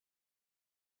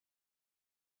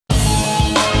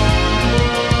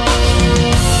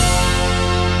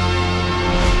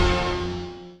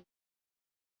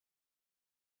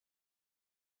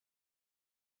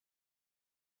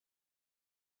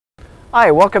Hi,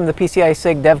 welcome to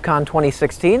PCI-SIG DevCon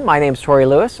 2016. My name is Tori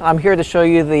Lewis. I'm here to show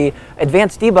you the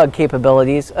advanced debug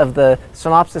capabilities of the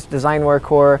Synopsys DesignWare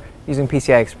core using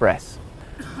PCI Express.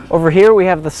 Over here we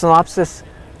have the Synopsys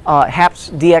HAPS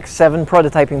DX7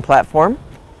 prototyping platform.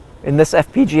 In this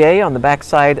FPGA on the back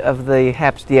side of the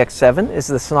HAPS DX7 is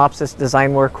the Synopsys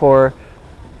DesignWare core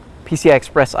PCI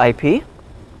Express IP.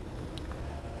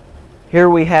 Here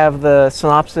we have the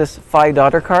Synopsys PHY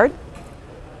daughter card.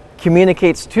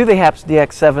 Communicates to the HAPS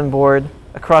DX7 board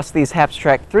across these HAPS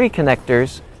Track 3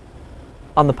 connectors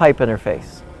on the pipe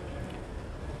interface.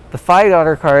 The PHY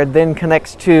daughter card then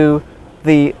connects to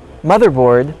the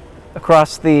motherboard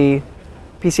across the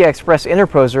PCI Express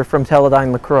interposer from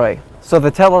Teledyne LaCroix. So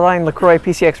the Teledyne LaCroix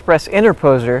PCI Express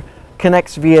interposer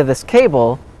connects via this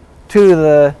cable to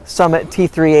the Summit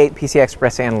T38 PCI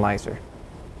Express analyzer.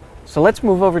 So let's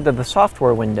move over to the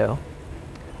software window.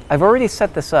 I've already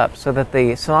set this up so that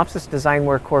the Synopsys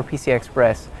DesignWare core PCI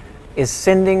Express is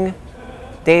sending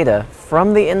data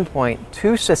from the endpoint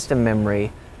to system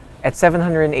memory at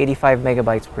 785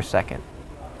 megabytes per second.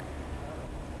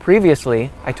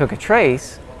 Previously, I took a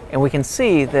trace, and we can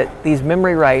see that these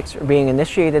memory writes are being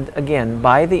initiated again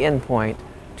by the endpoint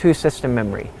to system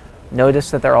memory.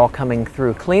 Notice that they're all coming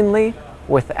through cleanly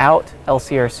without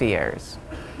LCRC errors.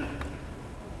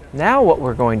 Now what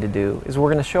we're going to do is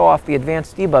we're going to show off the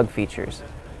advanced debug features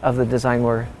of the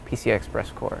DesignWare PCI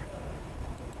Express core.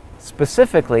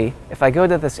 Specifically, if I go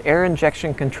to this error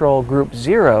injection control group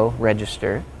 0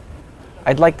 register,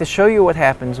 I'd like to show you what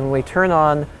happens when we turn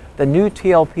on the new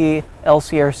TLP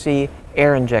LCRC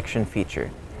error injection feature.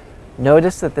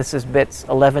 Notice that this is bits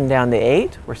 11 down to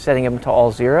 8. We're setting them to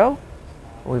all 0.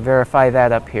 We verify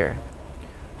that up here.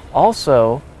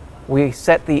 Also, we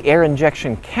set the error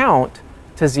injection count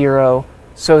to 0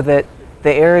 so that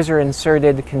the errors are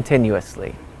inserted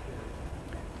continuously.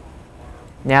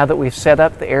 Now that we've set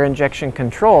up the error injection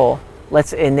control,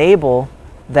 let's enable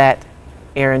that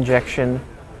error injection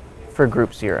for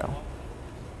group 0.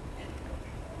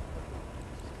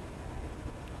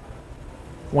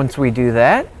 Once we do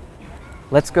that,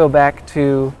 let's go back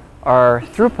to our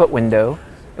throughput window,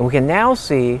 and we can now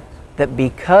see that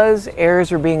because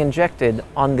errors are being injected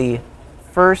on the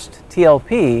first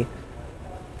TLP,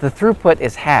 the throughput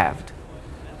is halved.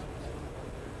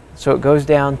 So it goes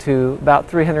down to about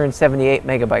 378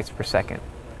 megabytes per second.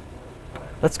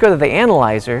 Let's go to the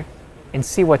analyzer and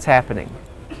see what's happening.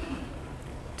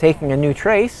 Taking a new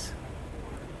trace,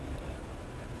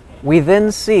 we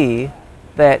then see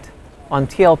that on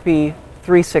TLP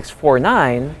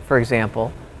 3649, for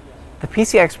example, the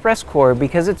PCI Express core,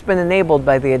 because it's been enabled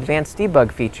by the advanced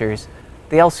debug features,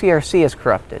 the LCRC is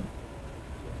corrupted.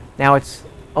 Now it's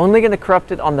only going to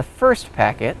corrupt it on the first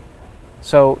packet,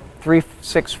 so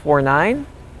 3649,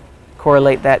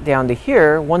 correlate that down to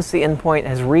here. Once the endpoint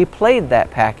has replayed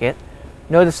that packet,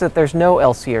 notice that there's no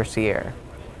LCRC error.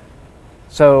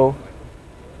 So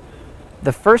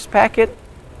the first packet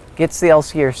gets the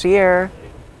LCRC error,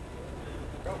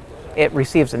 it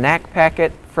receives a NAC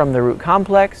packet from the root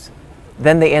complex,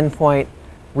 then the endpoint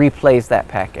replays that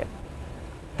packet.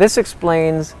 This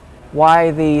explains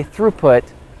why the throughput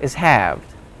is halved,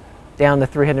 down to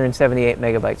 378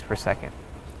 megabytes per second.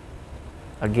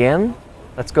 Again,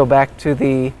 let's go back to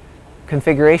the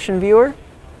configuration viewer.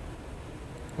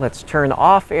 Let's turn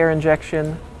off error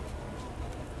injection.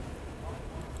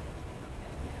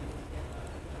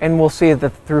 And we'll see that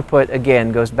the throughput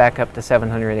again goes back up to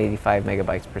 785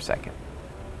 megabytes per second.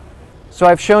 So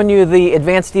I've shown you the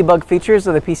advanced debug features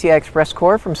of the PCI Express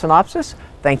core from Synopsys.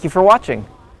 Thank you for watching.